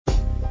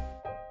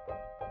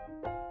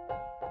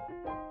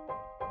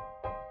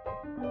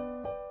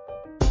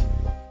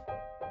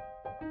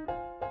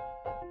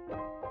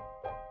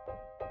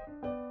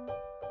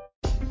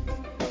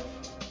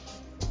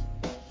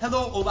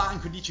Hello, hola,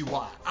 and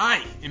konnichiwa.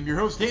 I am your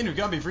host, Daniel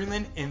Gumby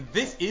Freeland, and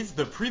this is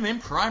the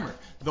Prelim Primer,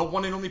 the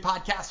one and only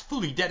podcast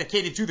fully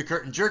dedicated to the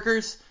curtain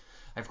jerkers.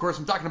 Of course,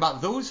 I'm talking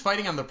about those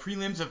fighting on the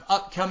prelims of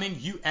upcoming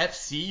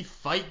UFC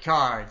fight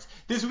cards.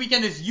 This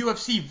weekend is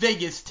UFC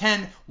Vegas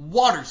 10,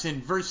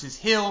 Waterson versus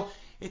Hill.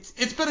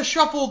 It's been a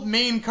shuffled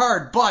main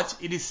card, but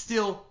it is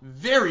still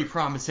very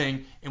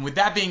promising. And with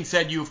that being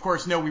said, you of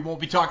course know we won't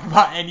be talking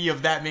about any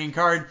of that main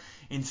card.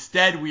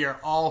 Instead, we are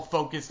all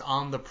focused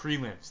on the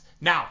prelims.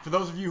 Now, for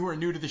those of you who are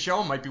new to the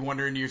show, might be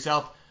wondering to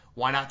yourself,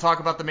 why not talk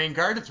about the main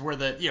card? It's where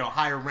the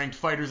higher ranked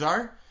fighters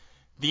are.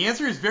 The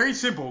answer is very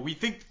simple. We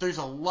think there's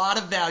a lot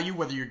of value,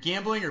 whether you're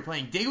gambling or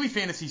playing daily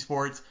fantasy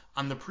sports,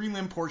 on the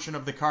prelim portion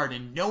of the card,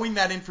 and knowing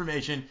that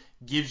information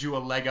gives you a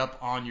leg up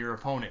on your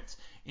opponents.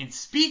 And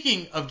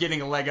speaking of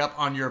getting a leg up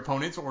on your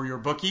opponents or your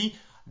bookie,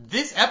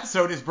 this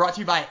episode is brought to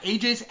you by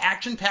AJ's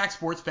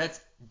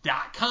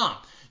ActionPackSportsBets.com.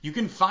 You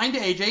can find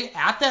AJ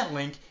at that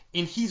link,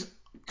 and he's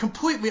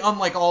completely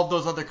unlike all of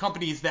those other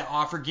companies that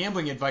offer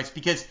gambling advice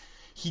because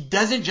he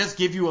doesn't just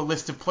give you a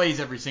list of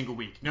plays every single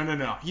week.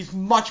 No. He's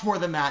much more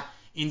than that.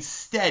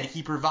 Instead,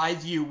 he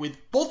provides you with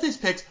both his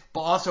picks,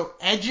 but also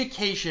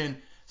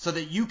education so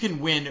that you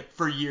can win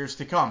for years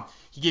to come.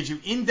 He gives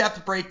you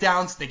in-depth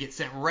breakdowns. They get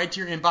sent right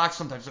to your inbox.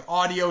 Sometimes they're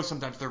audio,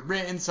 sometimes they're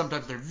written,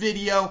 sometimes they're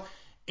video.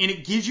 And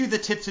it gives you the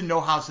tips and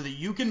know-how so that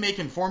you can make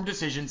informed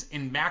decisions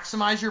and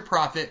maximize your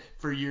profit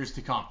for years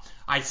to come.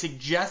 I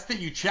suggest that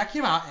you check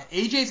him out at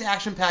AJ's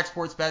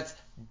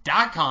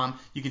ActionPackSportsBets.com.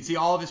 You can see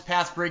all of his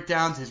past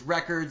breakdowns, his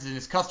records, and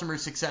his customer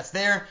success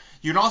there.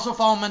 You can also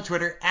follow him on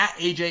Twitter at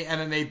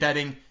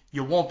AJMMABetting.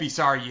 You won't be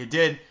sorry you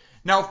did.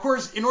 Now, of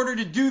course, in order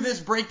to do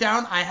this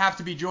breakdown, I have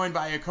to be joined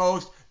by a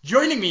co-host.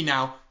 Joining me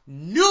now,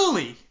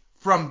 newly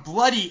from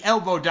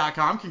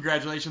BloodyElbow.com.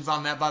 Congratulations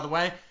on that, by the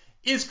way.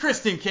 Is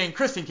Kristen King.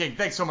 Kristen King,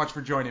 thanks so much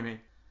for joining me.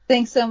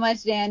 Thanks so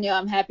much, Daniel.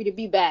 I'm happy to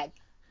be back.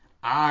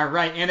 All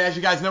right, and as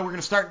you guys know, we're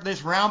going to start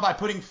this round by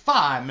putting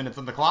 5 minutes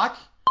on the clock.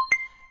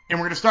 And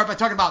we're going to start by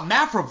talking about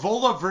Matt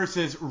Frevola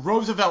versus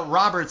Roosevelt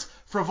Roberts.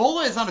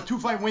 Frevola is on a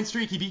 2-fight win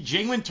streak. He beat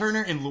Jalen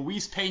Turner and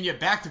Luis Pena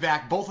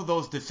back-to-back, both of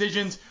those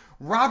decisions.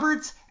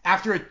 Roberts,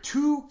 after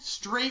 2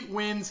 straight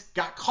wins,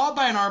 got caught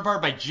by an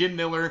armbar by Jim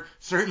Miller.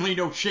 Certainly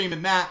no shame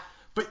in that.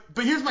 But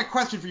here's my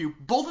question for you.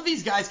 Both of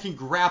these guys can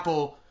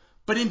grapple,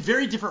 but in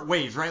very different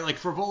ways, right? Like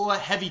Frevola,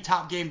 heavy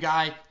top game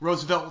guy.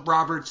 Roosevelt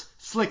Roberts,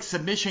 slick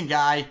submission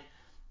guy.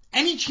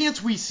 Any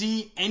chance we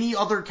see any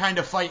other kind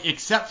of fight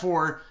except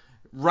for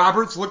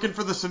Roberts looking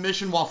for the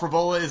submission while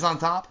Frevola is on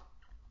top?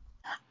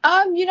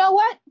 You know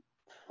what?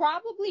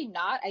 Probably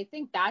not. I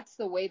think that's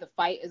the way the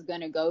fight is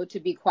going to go, to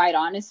be quite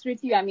honest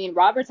with you. I mean,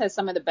 Roberts has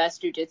some of the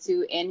best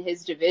jiu-jitsu in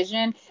his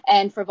division,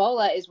 and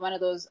Frevola is one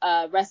of those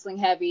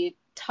wrestling-heavy,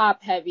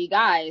 top-heavy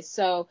guys.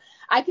 So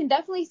I can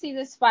definitely see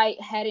this fight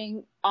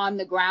heading on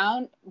the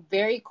ground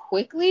very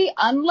quickly,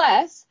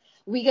 unless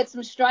we get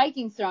some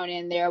striking thrown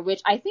in there,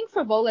 which I think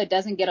Frevola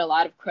doesn't get a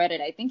lot of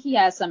credit. I think he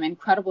has some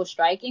incredible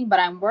striking, but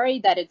I'm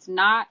worried that it's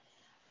not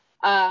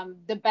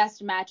the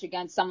best match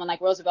against someone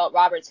like Roosevelt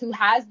Roberts, who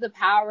has the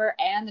power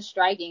and the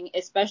striking,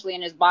 especially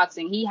in his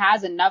boxing. He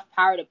has enough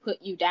power to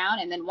put you down,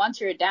 and then once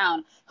you're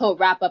down, he'll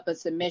wrap up a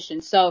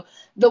submission. So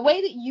the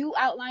way that you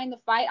outline the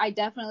fight, I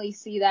definitely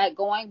see that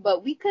going,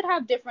 but we could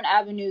have different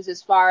avenues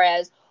as far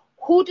as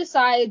who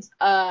decides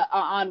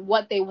on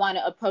what they want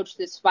to approach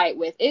this fight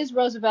with. Is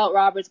Roosevelt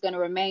Roberts going to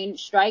remain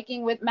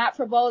striking with Matt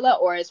Frevola,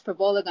 or is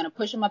Frevola going to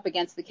push him up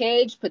against the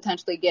cage,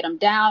 potentially get him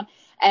down,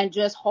 and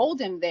just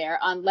hold him there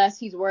unless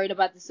he's worried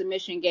about the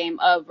submission game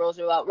of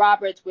Roosevelt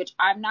Roberts, which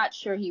I'm not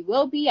sure he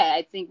will be.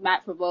 I think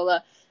Matt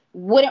Frevola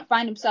wouldn't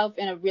find himself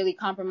in a really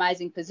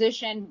compromising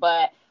position,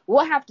 but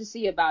we'll have to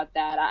see about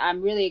that.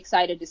 I'm really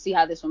excited to see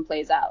how this one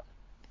plays out.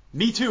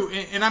 Me too,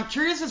 and I'm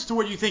curious as to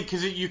what you think,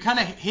 because you kind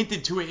of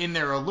hinted to it in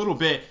there a little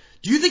bit.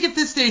 Do you think if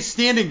this stays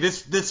standing,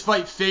 this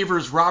fight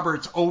favors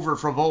Roberts over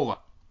Frevola?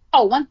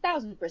 Oh,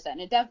 1,000%.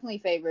 It definitely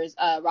favors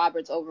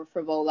Roberts over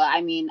Frevola.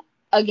 I mean,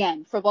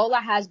 again,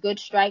 Frevola has good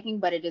striking,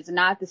 but it is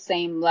not the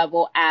same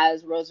level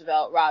as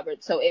Roosevelt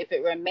Roberts. So if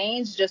it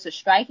remains just a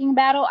striking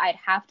battle, I'd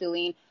have to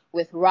lean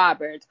with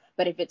Roberts.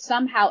 But if it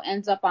somehow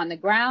ends up on the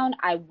ground,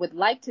 I would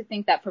like to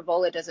think that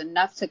Frevola does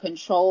enough to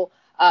control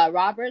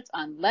Roberts,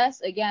 unless,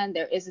 again,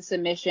 there is a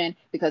submission,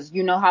 because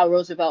you know how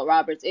Roosevelt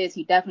Roberts is.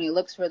 He definitely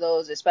looks for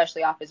those,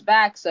 especially off his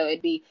back. So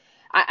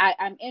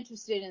I'm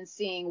interested in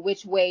seeing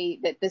which way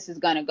that this is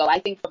going to go. I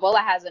think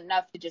Frevola has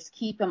enough to just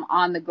keep him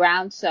on the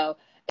ground. So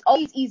it's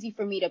always easy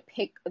for me to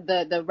pick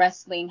the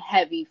wrestling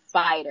heavy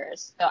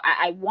fighters. So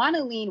I want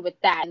to lean with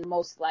that in the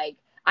most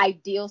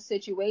ideal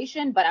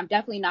situation, but I'm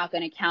definitely not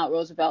going to count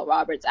Roosevelt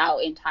Roberts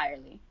out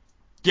entirely.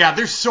 Yeah,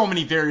 there's so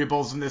many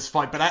variables in this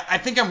fight, but I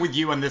think I'm with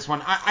you on this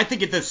one. I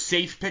think the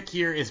safe pick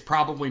here is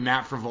probably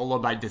Matt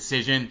Frevola by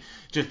decision,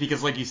 just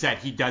because, like you said,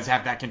 he does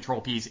have that control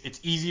piece. It's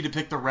easy to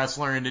pick the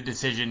wrestler in a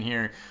decision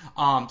here.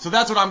 So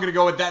that's what I'm going to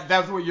go with.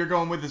 That's what you're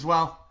going with as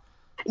well?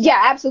 Yeah,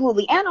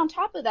 absolutely. And on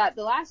top of that,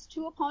 the last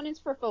two opponents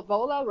for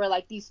Favola were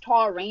like these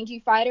tall, rangy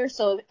fighters.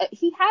 So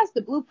he has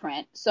the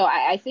blueprint. So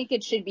I think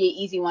it should be an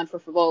easy one for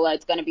Favola.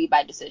 It's going to be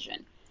by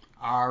decision.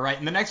 All right,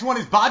 and the next one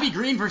is Bobby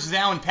Green versus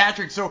Alan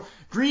Patrick. So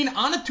Green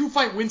on a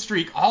 2-fight win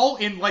streak, all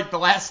in like the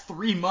last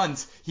 3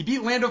 months. He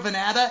beat Lando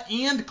Venata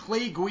and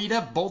Clay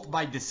Guida, both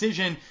by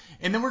decision.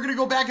 And then we're going to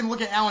go back and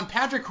look at Alan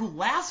Patrick, who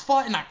last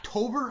fought in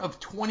October of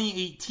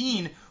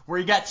 2018, where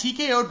he got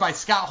TKO'd by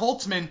Scott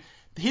Holtzman.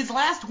 His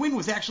last win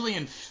was actually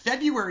in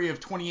February of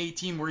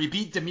 2018, where he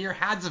beat Damir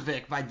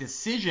Hadzovic by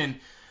decision.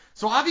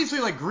 So obviously,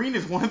 like, Green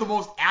is one of the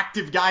most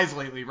active guys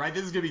lately, right?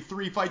 This is going to be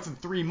 3 fights in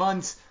 3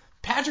 months.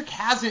 Patrick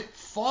hasn't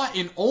fought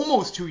in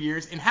almost 2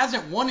 years and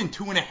hasn't won in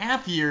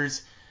 2.5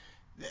 years.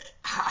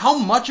 How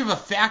much of a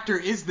factor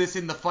is this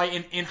in the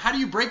fight, and how do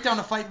you break down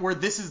a fight where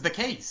this is the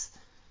case?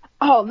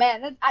 Oh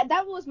man,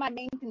 that was my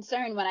main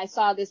concern when I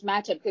saw this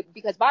matchup,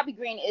 because Bobby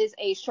Green is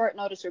a short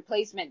notice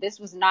replacement. This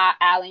was not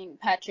Alan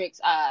Patrick's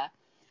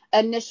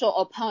initial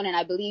opponent.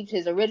 I believe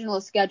his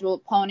original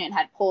scheduled opponent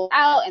had pulled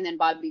out, and then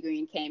Bobby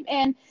Green came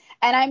in.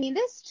 And I mean,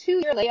 this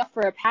 2-year layoff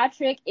for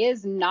Patrick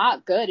is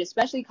not good,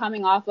 especially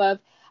coming off of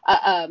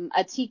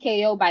a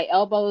TKO by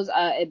elbows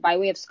by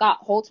way of Scott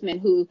Holtzman,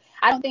 who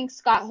I don't think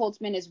Scott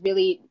Holtzman is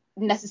really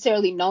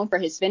necessarily known for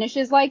his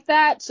finishes like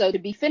that. So to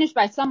be finished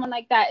by someone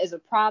like that is a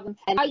problem.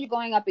 And now you're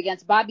going up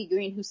against Bobby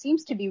Green, who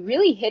seems to be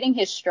really hitting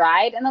his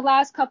stride in the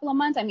last couple of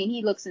months. I mean,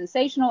 he looked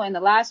sensational in the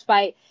last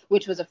fight,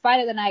 which was a fight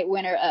of the night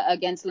winner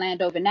against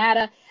Lando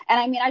Venata. And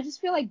I mean, I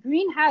just feel like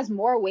Green has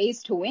more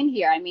ways to win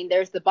here. I mean,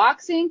 there's the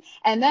boxing.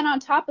 And then on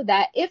top of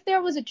that, if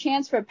there was a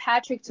chance for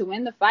Patrick to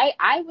win the fight,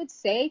 I would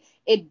say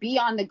it'd be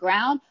on the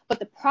ground. But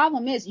the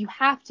problem is you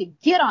have to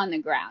get on the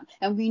ground.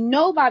 And we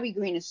know Bobby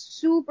Green is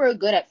super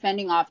good at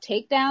fending off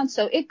takedowns.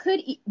 So it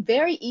could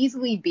very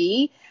easily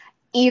be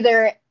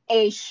either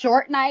a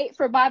short night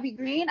for Bobby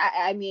Green.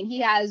 I mean, he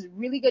has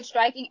really good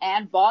striking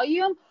and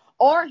volume,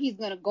 or he's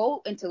going to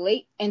go into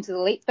the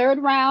late third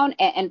round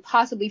and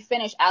possibly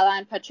finish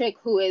Alan Patrick,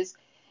 who is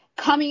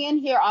coming in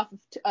here off of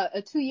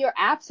a 2-year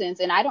absence,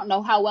 and I don't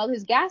know how well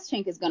his gas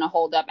tank is going to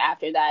hold up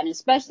after that, and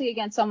especially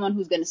against someone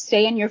who's going to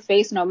stay in your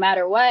face no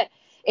matter what.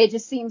 It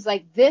just seems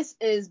like this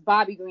is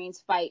Bobby Green's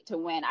fight to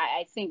win.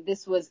 I think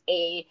this was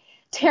a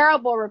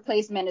terrible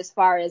replacement as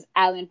far as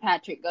Alan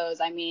Patrick goes.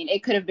 I mean,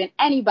 it could have been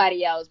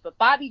anybody else, but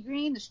Bobby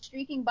Green, the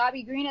streaking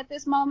Bobby Green at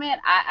this moment,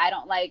 I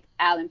don't like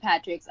Alan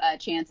Patrick's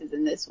chances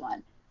in this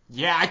one.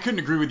 Yeah, I couldn't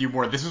agree with you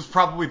more. This was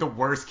probably the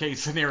worst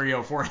case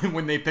scenario for him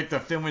when they picked a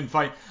fill-in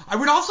fight. I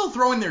would also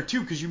throw in there, too,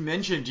 because you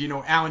mentioned,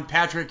 Alan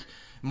Patrick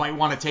might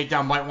want to take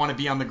down, might want to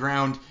be on the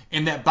ground,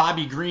 and that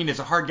Bobby Green is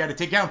a hard guy to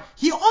take down.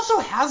 He also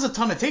has a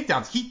ton of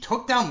takedowns. He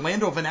took down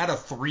Lando Venata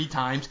 3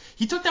 times.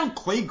 He took down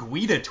Clay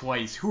Guida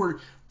twice,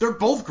 they're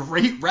both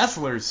great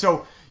wrestlers.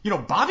 So,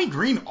 Bobby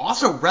Green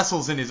also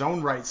wrestles in his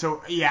own right.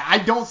 So, yeah, I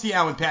don't see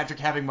Alan Patrick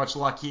having much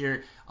luck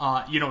here.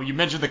 You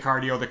mentioned the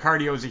cardio. The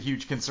cardio is a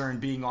huge concern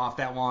being off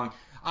that long.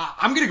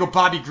 I'm going to go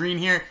Bobby Green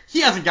here.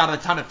 He hasn't got a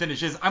ton of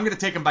finishes. I'm going to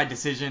take him by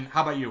decision.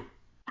 How about you?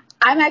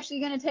 I'm actually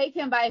going to take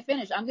him by a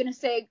finish. I'm going to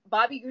say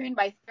Bobby Green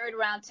by third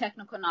round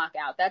technical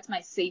knockout. That's my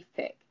safe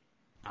pick.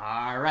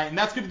 All right, and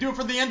that's going to do it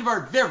for the end of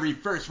our very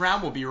first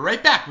round. We'll be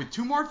right back with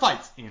 2 more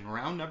fights in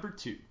round number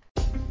 2.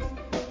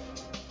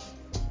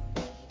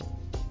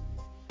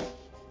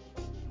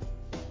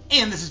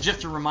 And this is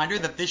just a reminder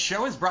that this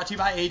show is brought to you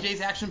by AJ's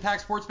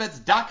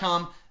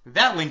ActionPackSportsBets.com.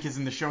 That link is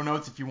in the show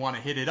notes if you want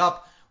to hit it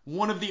up.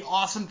 One of the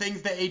awesome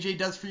things that AJ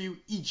does for you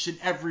each and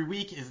every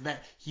week is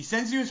that he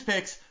sends you his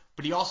picks,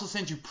 but he also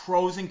sends you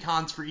pros and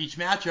cons for each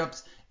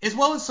matchups, as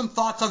well as some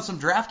thoughts on some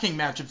DraftKings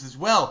matchups as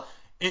well.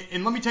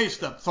 And let me tell you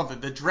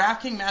something. The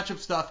DraftKings matchup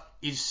stuff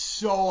is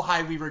so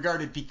highly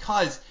regarded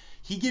because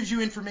he gives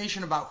you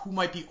information about who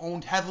might be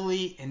owned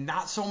heavily and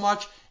not so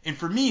much. And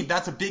for me,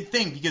 that's a big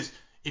thing because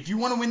if you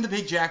want to win the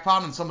big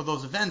jackpot on some of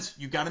those events,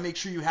 you got to make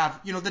sure you have,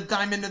 the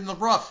diamond in the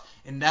rough.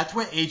 And that's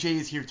what AJ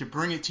is here to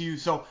bring it to you.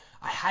 So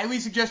I highly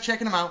suggest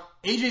checking him out.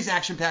 AJ's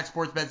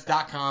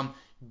ActionPackSportsBets.com.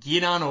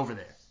 Get on over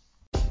there.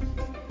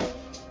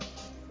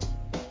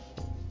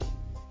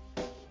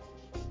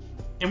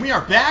 And we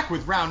are back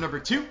with round number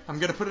 2. I'm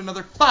going to put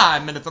another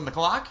 5 minutes on the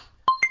clock.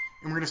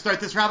 And we're going to start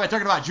this round by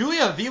talking about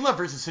Julia Avila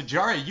versus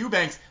Sijara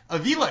Eubanks.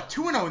 Avila,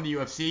 2-0 in the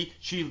UFC.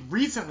 She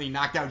recently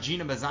knocked out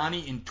Gina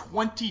Mazzani in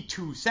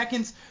 22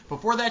 seconds.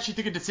 Before that, she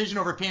took a decision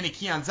over Pannie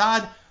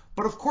Kianzad.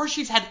 But of course,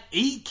 she's had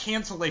 8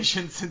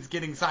 cancellations since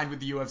getting signed with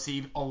the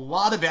UFC. A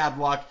lot of bad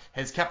luck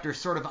has kept her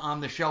sort of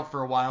on the shelf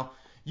for a while.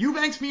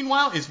 Eubanks,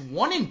 meanwhile, is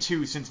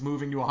 1-2 since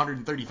moving to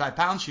 135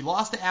 pounds. She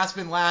lost to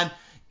Aspen Ladd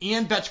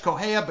and Bethe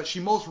Correia, but she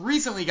most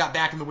recently got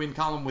back in the win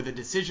column with a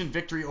decision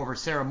victory over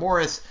Sarah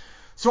Morris.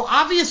 So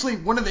obviously,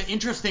 one of the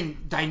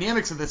interesting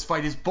dynamics of this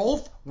fight is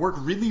both work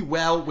really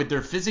well with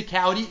their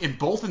physicality and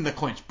both in the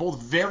clinch.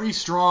 Both very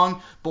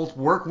strong, both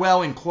work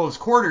well in close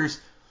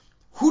quarters.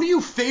 Who do you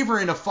favor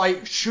in a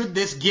fight should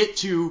this get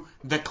to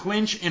the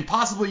clinch and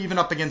possibly even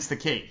up against the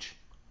cage?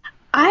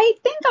 I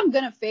think I'm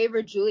going to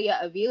favor Julia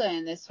Avila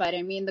in this fight.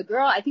 I mean, the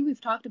girl, I think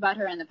we've talked about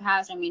her in the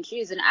past. I mean, she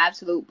is an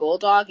absolute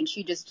bulldog and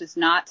she just does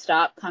not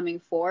stop coming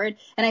forward.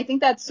 And I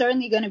think that's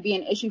certainly going to be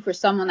an issue for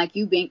someone like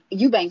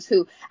Eubanks,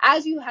 who,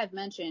 as you have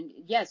mentioned,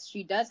 yes,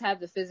 she does have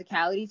the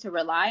physicality to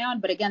rely on.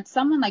 But against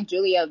someone like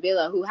Julia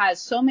Avila, who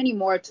has so many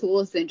more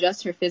tools than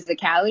just her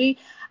physicality,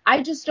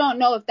 I just don't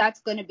know if that's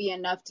going to be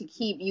enough to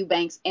keep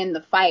Eubanks in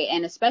the fight.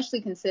 And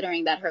especially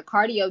considering that her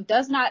cardio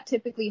does not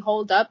typically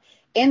hold up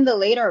in the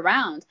later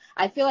rounds.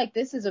 I feel like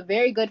this is a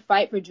very good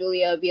fight for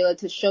Julia Avila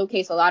to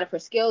showcase a lot of her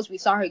skills. We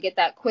saw her get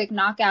that quick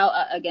knockout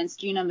against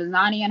Gina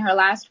Mazzani in her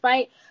last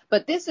fight,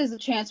 but this is a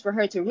chance for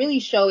her to really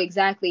show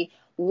exactly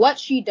what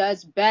she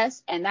does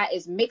best, and that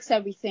is mix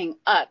everything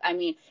up. I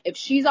mean, if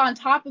she's on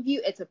top of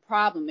you, it's a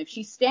problem. If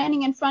she's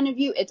standing in front of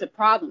you, it's a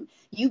problem.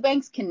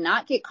 Eubanks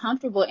cannot get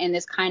comfortable in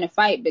this kind of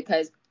fight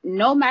because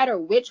no matter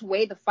which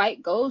way the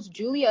fight goes,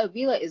 Julia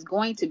Avila is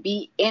going to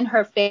be in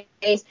her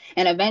face.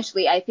 And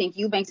eventually, I think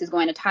Eubanks is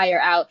going to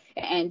tire out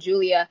and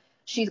Julia,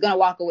 she's going to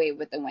walk away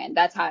with the win.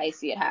 That's how I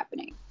see it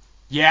happening.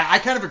 Yeah, I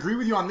kind of agree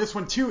with you on this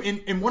one too.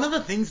 And one of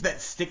the things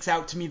that sticks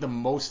out to me the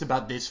most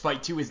about this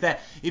fight too is that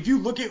if you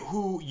look at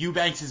who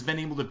Eubanks has been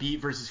able to beat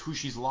versus who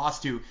she's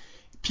lost to,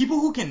 people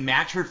who can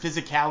match her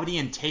physicality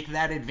and take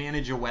that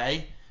advantage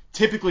away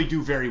typically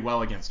do very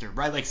well against her,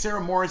 right? Like Sarah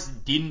Morris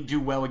didn't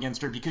do well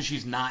against her because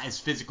she's not as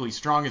physically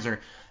strong as her.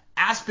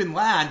 Aspen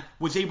Ladd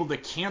was able to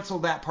cancel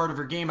that part of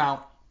her game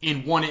out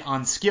and won it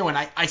on skill. And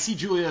I see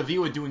Julia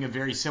Avila doing a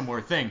very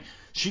similar thing.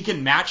 She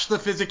can match the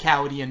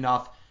physicality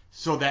enough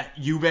so that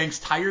Eubanks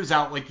tires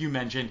out, like you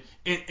mentioned.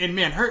 And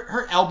man,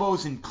 her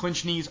elbows and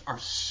clinch knees are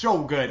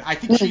so good. I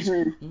think she's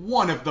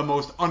one of the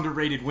most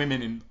underrated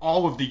women in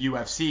all of the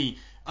UFC,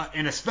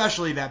 and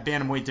especially that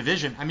bantamweight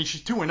division. I mean,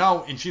 she's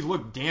 2-0, and she's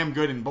looked damn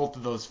good in both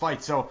of those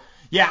fights. So,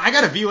 yeah, I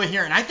got Avila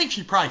here, and I think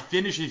she probably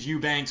finishes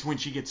Eubanks when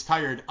she gets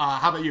tired.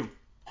 How about you?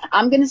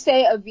 I'm going to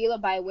say Avila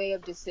by way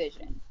of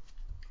decision.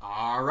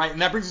 All right,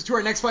 and that brings us to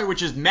our next fight,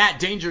 which is Matt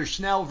Danger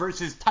Schnell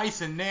versus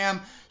Tyson Nam.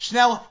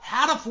 Schnell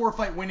had a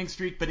 4-fight winning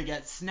streak, but it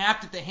got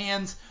snapped at the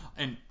hands,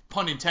 and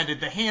pun intended,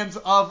 the hands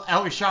of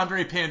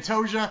Alexandre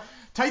Pantoja.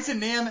 Tyson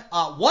Nam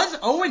was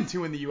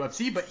 0-2 in the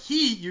UFC, but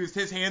he used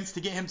his hands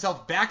to get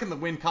himself back in the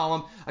win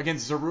column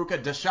against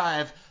Zaruka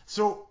Dashaev.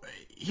 So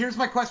here's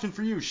my question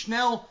for you.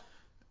 Schnell,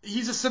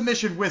 he's a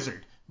submission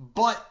wizard.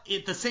 But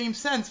in the same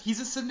sense, he's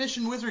a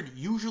submission wizard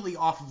usually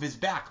off of his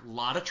back. A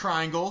lot of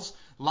triangles,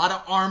 a lot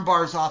of arm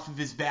bars off of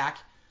his back.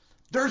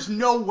 There's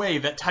no way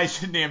that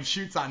Tyson Nam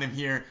shoots on him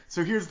here.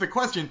 So here's the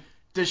question.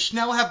 Does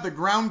Schnell have the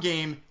ground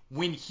game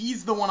when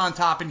he's the one on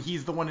top and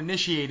he's the one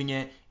initiating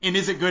it? And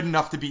is it good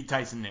enough to beat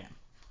Tyson Nam?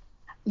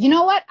 You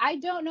know what? I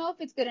don't know if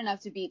it's good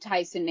enough to beat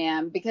Tyson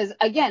Nam because,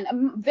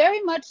 again,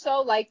 very much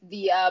so like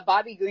the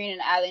Bobby Green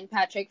and Alan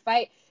Patrick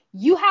fight,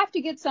 you have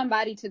to get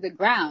somebody to the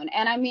ground.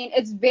 And I mean,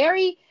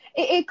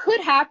 it could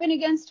happen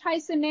against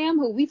Tyson Nam,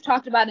 who we've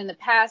talked about in the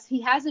past.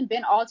 He hasn't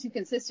been all too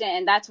consistent,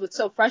 and that's what's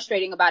so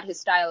frustrating about his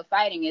style of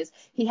fighting is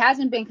he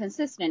hasn't been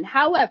consistent.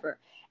 However,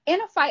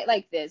 in a fight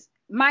like this,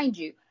 mind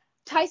you,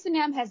 Tyson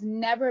Nam has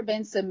never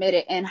been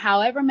submitted in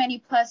however many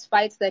plus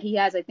fights that he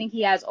has. I think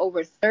he has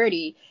over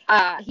 30.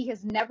 He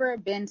has never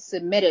been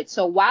submitted.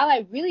 So while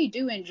I really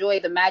do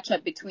enjoy the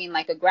matchup between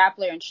like a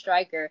grappler and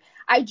striker,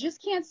 I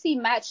just can't see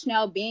Matt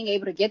Schnell being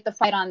able to get the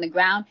fight on the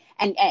ground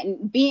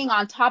and being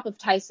on top of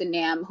Tyson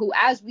Nam, who,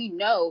 as we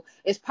know,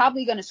 is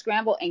probably going to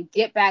scramble and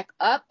get back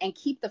up and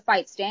keep the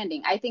fight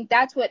standing. I think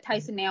that's what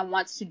Tyson Nam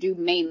wants to do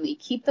mainly,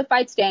 keep the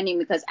fight standing,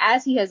 because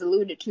as he has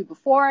alluded to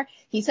before,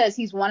 he says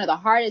he's one of the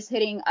hardest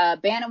hitting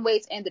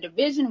bantamweights in the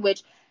division,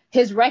 which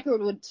his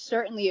record would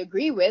certainly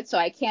agree with, so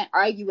I can't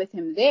argue with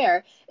him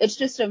there. It's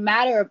just a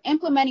matter of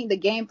implementing the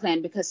game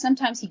plan because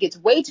sometimes he gets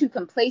way too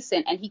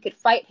complacent and he could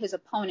fight his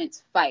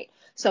opponent's fight.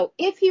 So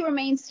if he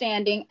remains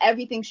standing,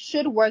 everything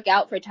should work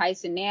out for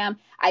Tyson Nam.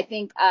 I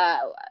think,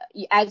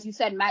 as you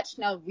said, Matt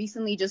Schnell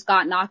recently just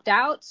got knocked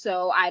out,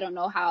 so I don't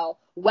know how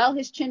well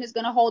his chin is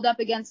going to hold up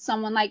against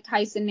someone like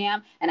Tyson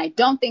Nam, and I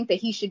don't think that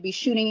he should be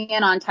shooting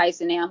in on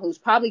Tyson Nam, who's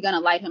probably going to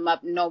light him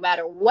up no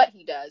matter what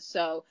he does.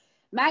 So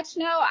Matt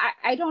Schnell,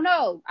 I don't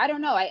know.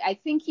 I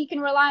think he can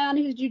rely on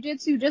his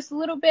jiu-jitsu just a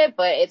little bit,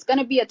 but it's going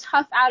to be a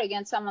tough out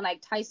against someone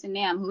like Tyson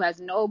Nam, who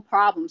has no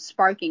problem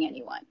sparking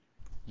anyone.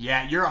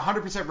 Yeah, you're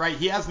 100% right.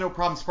 He has no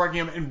problem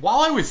sparking him. And while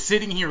I was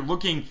sitting here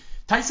looking,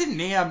 Tyson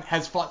Nam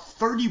has fought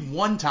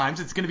 31 times.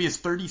 It's going to be his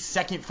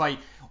 32nd fight.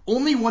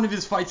 Only one of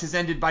his fights has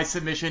ended by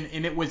submission,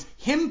 and it was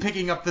him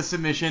picking up the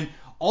submission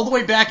all the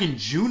way back in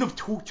June of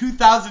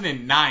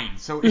 2009.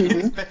 So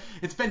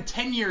it's been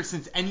 10 years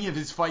since any of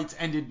his fights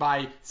ended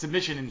by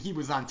submission, and he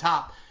was on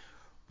top.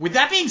 With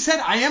that being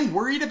said, I am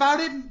worried about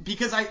it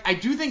because I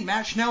do think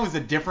Matt Schnell is a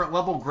different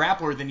level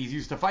grappler than he's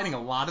used to fighting.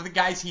 A lot of the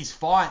guys he's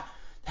fought,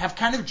 have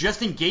kind of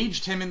just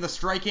engaged him in the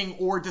striking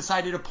or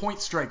decided a point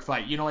strike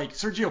fight. Like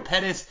Sergio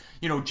Pettis,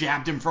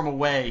 jabbed him from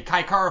away.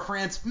 Kai Kara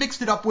France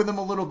mixed it up with him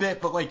a little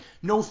bit, but like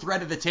no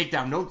threat of the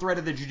takedown, no threat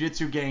of the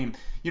jiu-jitsu game.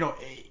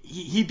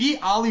 He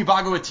beat Ali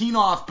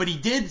Bogotinov, but he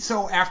did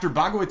so after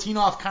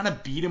Bogotinov kind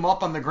of beat him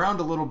up on the ground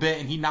a little bit,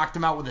 and he knocked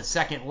him out with a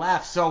second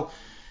left. So,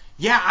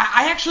 yeah,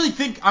 I actually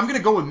think I'm going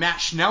to go with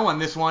Matt Schnell on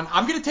this one.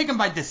 I'm going to take him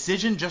by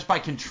decision just by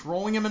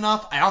controlling him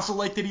enough. I also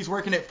like that he's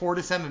working at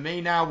Fortis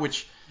MMA now,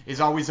 which is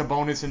always a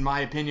bonus in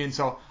my opinion.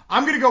 So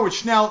I'm going to go with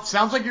Schnell.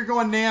 Sounds like you're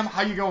going Nam.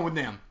 How you going with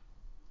Nam?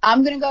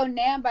 I'm going to go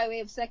Nam by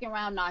way of second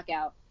round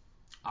knockout.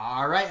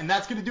 All right, and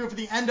that's going to do it for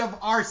the end of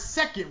our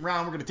second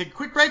round. We're going to take a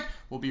quick break.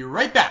 We'll be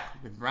right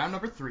back with round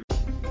number 3.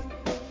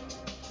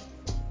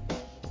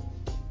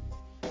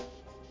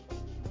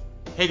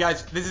 Hey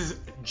guys, this is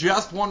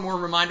just one more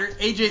reminder.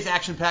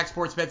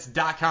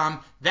 AJ'sActionPackSportsBets.com.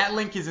 That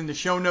link is in the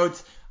show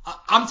notes.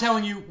 I'm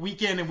telling you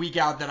week in and week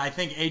out that I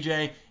think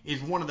AJ is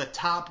one of the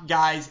top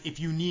guys if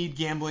you need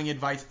gambling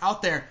advice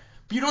out there.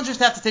 But you don't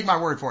just have to take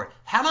my word for it.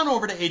 Head on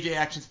over to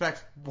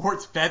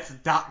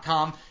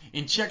AJ'sActionPackSportsBets.com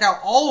and check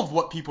out all of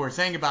what people are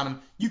saying about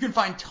him. You can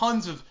find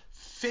tons of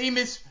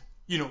famous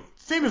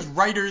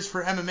writers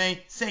for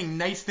MMA saying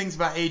nice things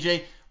about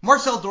AJ.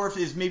 Marcel Dorff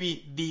is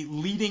maybe the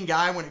leading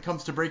guy when it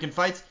comes to breaking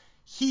fights.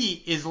 He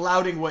is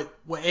lauding what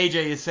AJ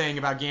is saying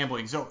about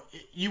gambling. So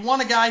you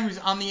want a guy who's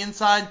on the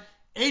inside?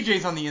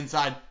 AJ's on the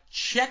inside.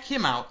 Check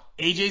him out.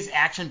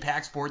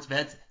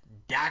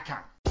 AJ'sActionPackSportsBets.com.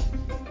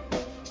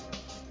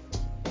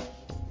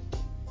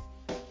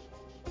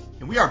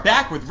 And we are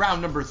back with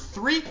round number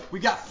 3. We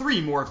got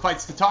 3 more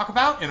fights to talk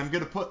about, and I'm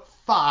going to put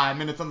 5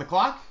 minutes on the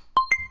clock.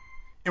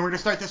 And we're going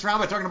to start this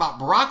round by talking about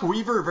Brock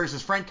Weaver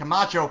versus Frank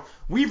Camacho.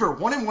 Weaver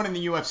 1-1 in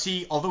the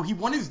UFC, although he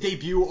won his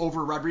debut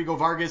over Rodrigo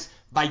Vargas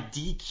by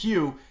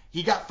DQ.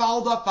 He got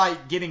fouled up by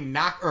getting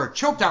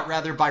choked out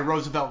by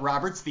Roosevelt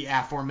Roberts, the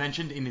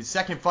aforementioned, in his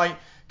second fight.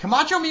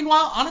 Camacho,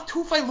 meanwhile, on a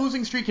 2-fight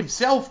losing streak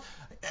himself.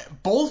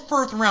 Both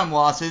first-round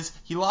losses.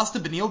 He lost to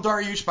Beneil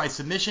Dariush by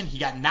submission. He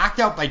got knocked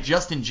out by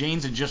Justin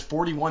James in just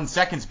 41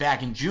 seconds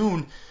back in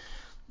June.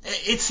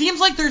 It seems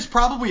like there's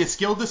probably a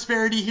skill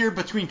disparity here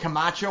between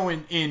Camacho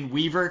and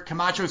Weaver.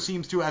 Camacho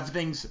seems to have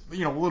things, a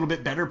little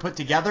bit better put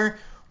together.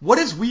 What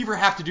does Weaver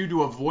have to do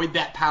to avoid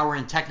that power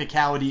and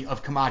technicality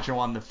of Camacho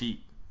on the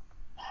feet?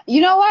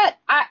 You know what?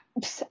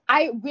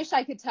 I wish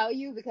I could tell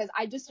you because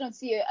I just don't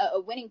see a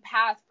winning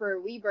path for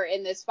Weaver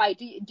in this fight.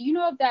 Do you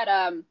know of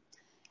that?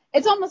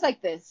 It's almost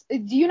like this.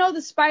 Do you know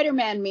the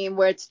Spider-Man meme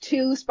where it's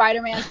 2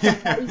 Spider-Mans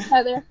coming at each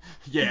other?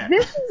 Yeah.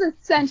 This is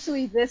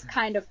essentially this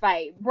kind of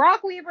fight.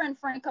 Brock Weaver and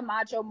Frank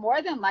Camacho,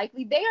 more than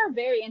likely, they are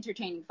very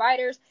entertaining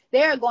fighters.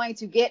 They are going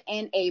to get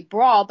in a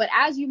brawl. But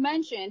as you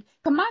mentioned,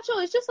 Camacho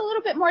is just a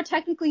little bit more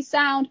technically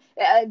sound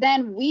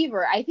than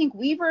Weaver. I think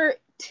Weaver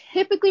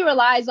typically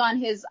relies on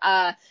his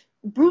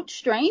brute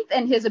strength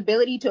and his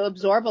ability to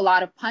absorb a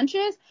lot of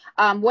punches,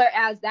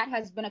 whereas that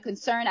has been a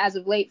concern as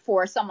of late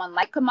for someone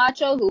like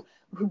Camacho, who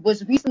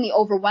was recently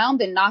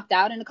overwhelmed and knocked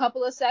out in a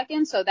couple of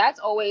seconds. So that's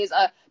always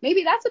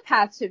maybe that's a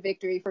path to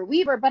victory for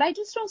Weaver, but I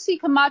just don't see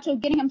Camacho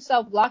getting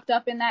himself locked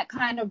up in that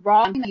kind of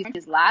brawl. In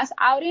his last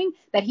outing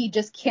that he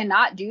just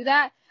cannot do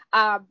that.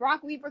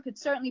 Brock Weaver could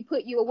certainly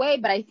put you away,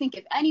 but I think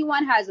if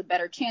anyone has a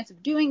better chance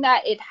of doing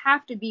that, it'd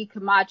have to be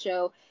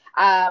Camacho.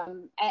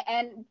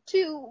 And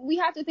 2, we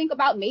have to think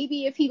about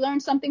maybe if he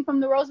learned something from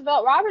the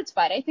Roosevelt Roberts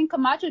fight. I think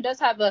Camacho does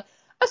have a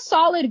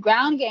solid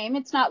ground game.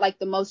 It's not like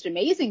the most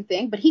amazing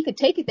thing, but he could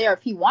take it there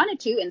if he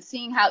wanted to. And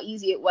seeing how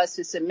easy it was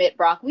to submit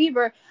Brock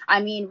Weaver, I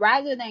mean,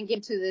 rather than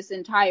get to this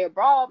entire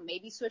brawl,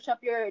 maybe switch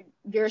up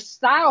your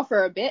style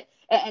for a bit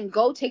and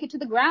go take it to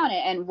the ground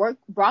and work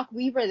Brock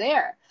Weaver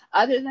there.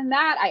 Other than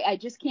that, I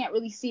just can't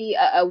really see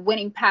a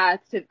winning path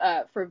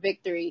for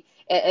victory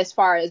as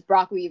far as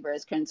Brock Weaver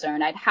is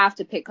concerned. I'd have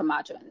to pick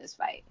Camacho in this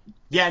fight.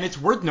 Yeah, and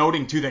it's worth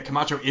noting, too, that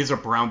Camacho is a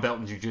brown belt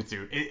in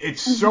jiu-jitsu.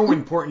 It's so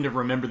important to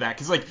remember that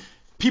because,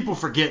 people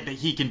forget that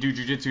he can do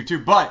jiu-jitsu, too.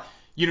 But,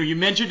 you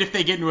mentioned if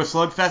they get into a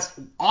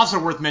slugfest. Also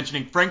worth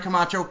mentioning, Frank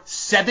Camacho,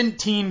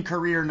 17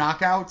 career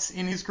knockouts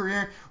in his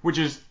career, which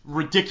is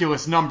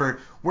ridiculous number.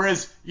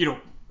 Whereas,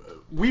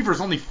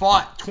 Weaver's only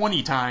fought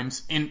 20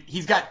 times, and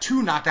he's got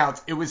 2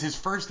 knockouts. It was his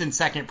first and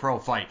second pro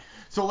fight.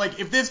 So,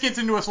 if this gets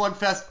into a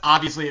slugfest,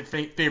 obviously it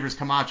favors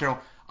Camacho.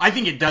 I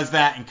think it does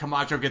that, and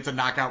Camacho gets a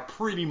knockout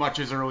pretty much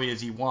as early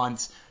as he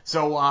wants.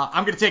 So,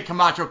 I'm going to take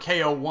Camacho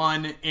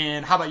KO1,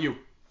 and how about you?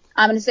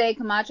 I'm going to say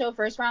Camacho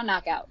first-round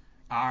knockout.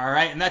 All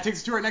right, and that takes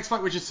us to our next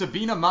fight, which is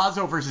Sabina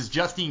Mazo versus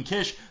Justine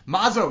Kish.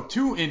 Mazo,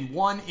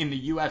 2-1 in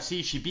the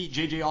UFC. She beat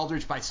J.J.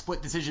 Aldrich by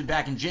split decision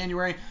back in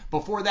January.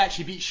 Before that,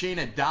 she beat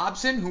Shayna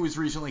Dobson, who was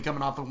recently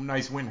coming off a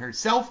nice win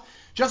herself.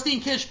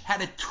 Justine Kish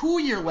had a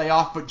 2-year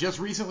layoff, but just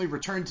recently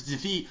returned to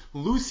defeat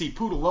Lucy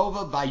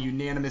Pudilova by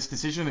unanimous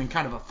decision in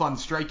kind of a fun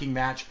striking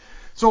match.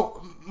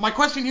 So my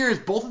question here is,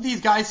 both of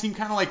these guys seem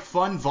kind of like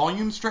fun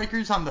volume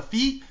strikers on the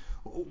feet.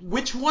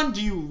 Which one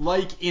do you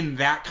like in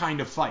that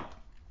kind of fight?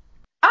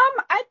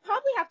 I'd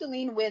probably have to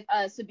lean with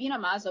Sabina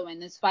Mazo in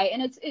this fight,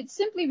 and it's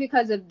simply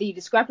because of the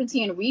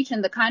discrepancy in reach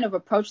and the kind of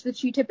approach that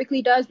she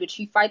typically does, which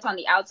she fights on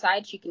the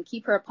outside. She can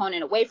keep her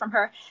opponent away from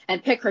her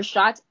and pick her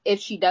shots if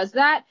she does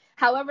that.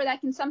 However, that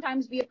can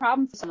sometimes be a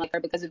problem for someone like her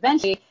because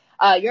eventually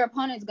your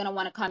opponent is going to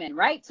want to come in,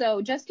 right?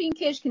 So Justine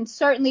Kish can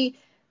certainly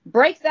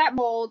break that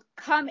mold,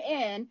 come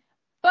in.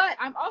 But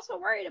I'm also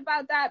worried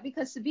about that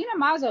because Sabina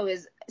Mazo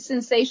is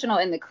sensational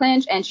in the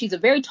clinch, and she's a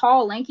very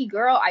tall, lanky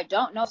girl. I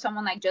don't know if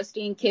someone like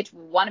Justine Kish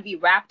would want to be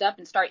wrapped up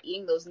and start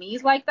eating those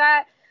knees like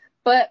that.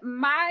 But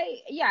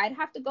I'd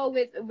have to go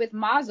with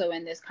Mazo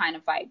in this kind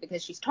of fight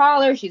because she's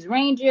taller, she's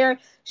rangier,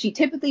 she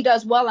typically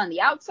does well on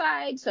the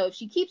outside. So if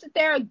she keeps it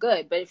there,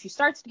 good. But if she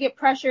starts to get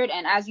pressured,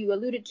 and as you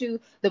alluded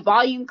to, the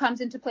volume comes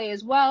into play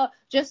as well,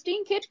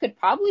 Justine Kish could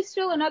probably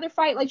steal another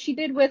fight like she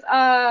did with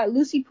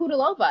Lucy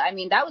Pudilova. I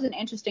mean, that was an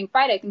interesting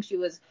fight. I think she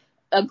was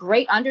a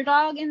great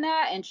underdog in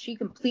that, and she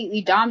completely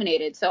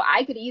dominated. So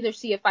I could either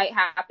see a fight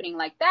happening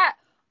like that,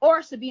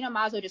 or Sabina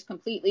Mazo just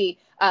completely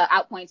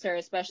outpoints her,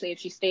 especially if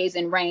she stays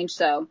in range.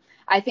 So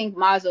I think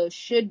Mazo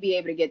should be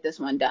able to get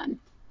this one done.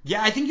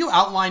 Yeah, I think you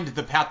outlined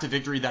the path to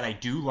victory that I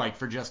do like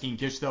for Justine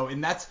Kish, though,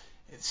 and that's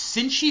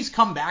since she's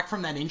come back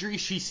from that injury,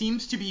 she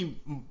seems to be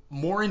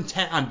more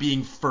intent on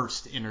being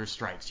first in her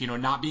strikes,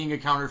 not being a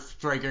counter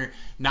striker,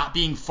 not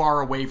being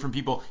far away from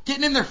people,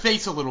 getting in their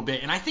face a little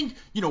bit. And I think,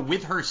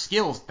 with her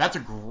skills, that's a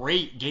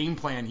great game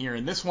plan here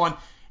in this one.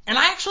 And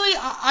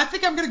I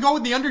think I'm going to go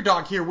with the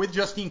underdog here with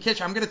Justine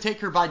Kish. I'm going to take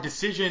her by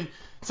decision.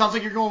 Sounds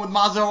like you're going with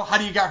Mazo. How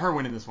do you got her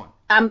winning this one?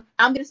 I'm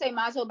going to say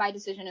Mazo by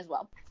decision as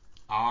well.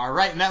 All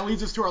right, and that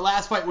leads us to our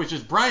last fight, which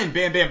is Brian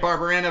Bam Bam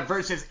Barberena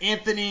versus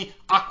Anthony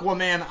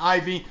Aquaman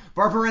Ivy.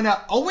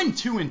 Barberena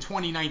 0-2 in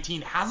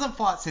 2019, hasn't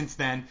fought since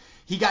then.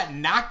 He got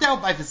knocked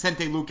out by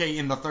Vicente Luque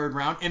in the third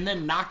round, and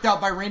then knocked out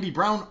by Randy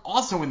Brown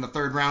also in the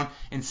third round,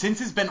 and since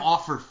has been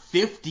off for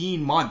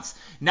 15 months.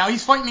 Now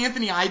he's fighting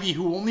Anthony Ivy,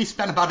 who only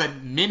spent about a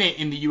minute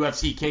in the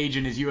UFC cage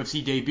in his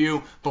UFC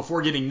debut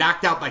before getting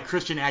knocked out by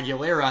Christian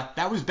Aguilera.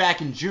 That was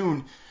back in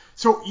June.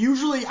 So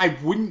usually I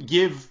wouldn't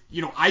give,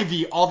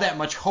 Ivy all that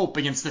much hope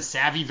against a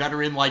savvy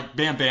veteran like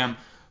Bam Bam.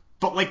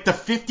 But like the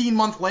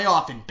 15-month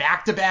layoff and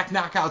back-to-back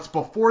knockouts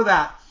before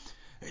that,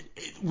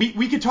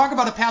 we could talk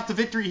about a path to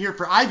victory here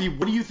for Ivy.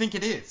 What do you think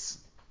it is?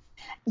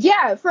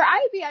 Yeah, for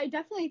Ivy, I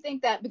definitely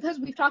think that because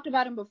we've talked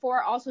about him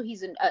before, also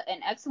he's an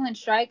excellent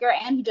striker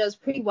and he does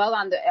pretty well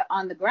on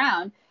the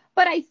ground.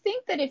 But I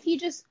think that if he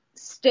just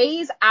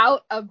stays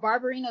out of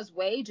Barberena's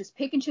way, just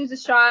pick and choose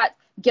his shot,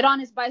 get on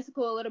his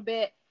bicycle a little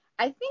bit,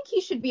 I think he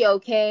should be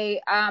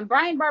okay.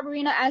 Brian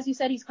Barberena, as you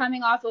said, he's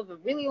coming off of a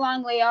really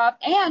long layoff.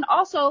 And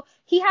also,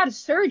 he had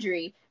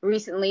surgery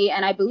recently,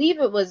 and I believe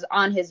it was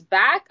on his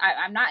back.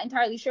 I'm not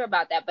entirely sure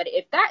about that. But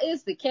if that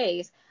is the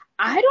case,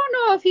 I don't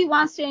know if he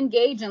wants to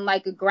engage in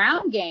like a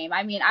ground game.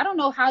 I mean, I don't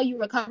know how you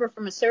recover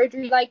from a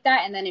surgery like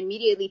that and then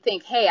immediately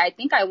think, hey, I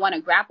think I want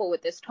to grapple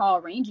with this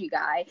tall, rangy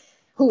guy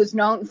who is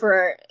known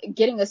for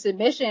getting a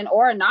submission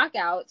or a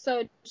knockout. So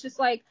it's just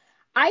like,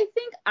 I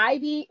think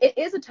Ivy, it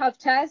is a tough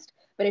test.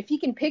 But if he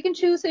can pick and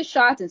choose his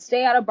shots and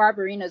stay out of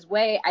Barberena's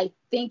way, I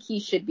think he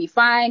should be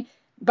fine.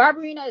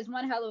 Barberena is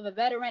one hell of a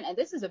veteran, and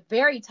this is a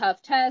very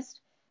tough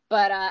test.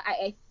 But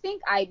I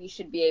think Ivy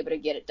should be able to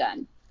get it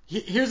done.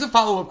 Here's a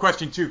follow-up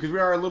question, too, because we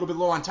are a little bit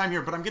low on time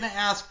here. But I'm going to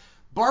ask,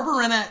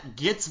 Barberena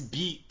gets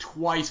beat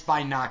twice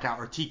by knockout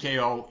or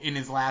TKO in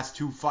his last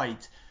two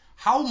fights.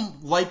 How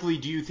likely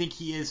do you think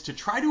he is to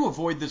try to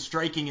avoid the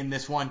striking in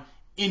this one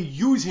and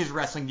use his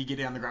wrestling to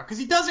get it on the ground? Because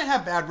he doesn't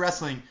have bad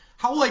wrestling.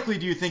 How likely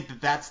do you think that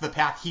that's the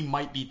path he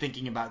might be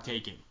thinking about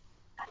taking?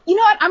 You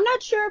know what? I'm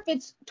not sure if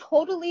it's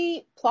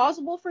totally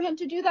plausible for him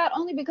to do that,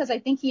 only because I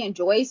think he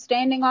enjoys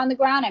standing on the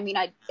ground. I mean,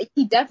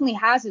 he definitely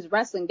has his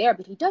wrestling there,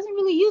 but he doesn't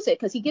really use it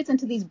because he gets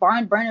into these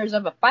barn burners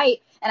of a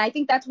fight, and I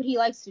think that's what he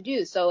likes to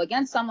do. So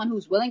against someone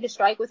who's willing to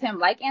strike with him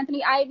like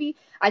Anthony Ivy,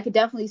 I could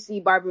definitely see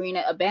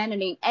Barberena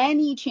abandoning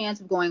any chance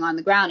of going on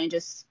the ground and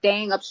just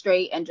staying up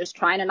straight and just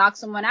trying to knock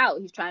someone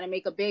out. He's trying to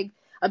make a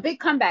big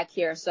comeback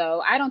here,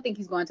 so I don't think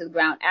he's going to the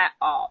ground at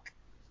all.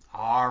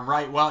 All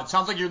right. Well, it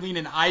sounds like you're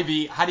leaning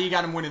Ivy. How do you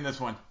got him winning this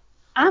one?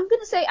 I'm going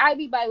to say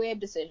Ivy by way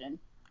of decision.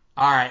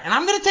 All right. And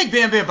I'm going to take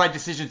Bam Bam by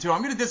decision, too.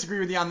 I'm going to disagree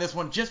with you on this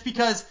one just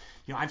because,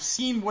 I've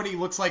seen what he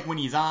looks like when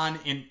he's on,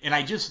 and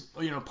I just,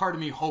 part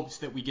of me hopes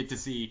that we get to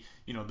see,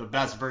 the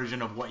best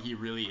version of what he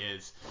really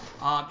is.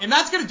 And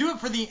that's going to do it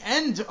for the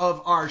end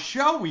of our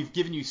show. We've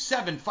given you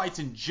 7 fights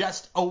in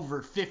just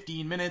over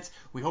 15 minutes.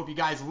 We hope you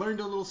guys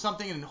learned a little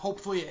something, and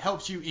hopefully it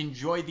helps you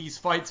enjoy these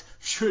fights,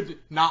 should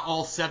not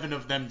all 7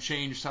 of them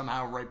change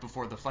somehow right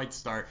before the fights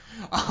start.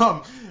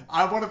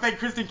 I want to thank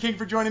Kristen King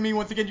for joining me.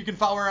 Once again, you can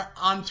follow her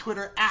on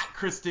Twitter at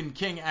Kristen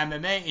King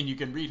MMA, and you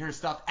can read her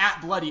stuff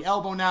at Bloody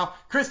Elbow now.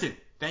 Kristen,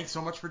 thanks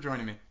so much for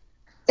joining me.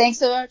 Thanks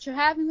so much for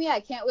having me. I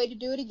can't wait to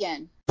do it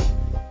again.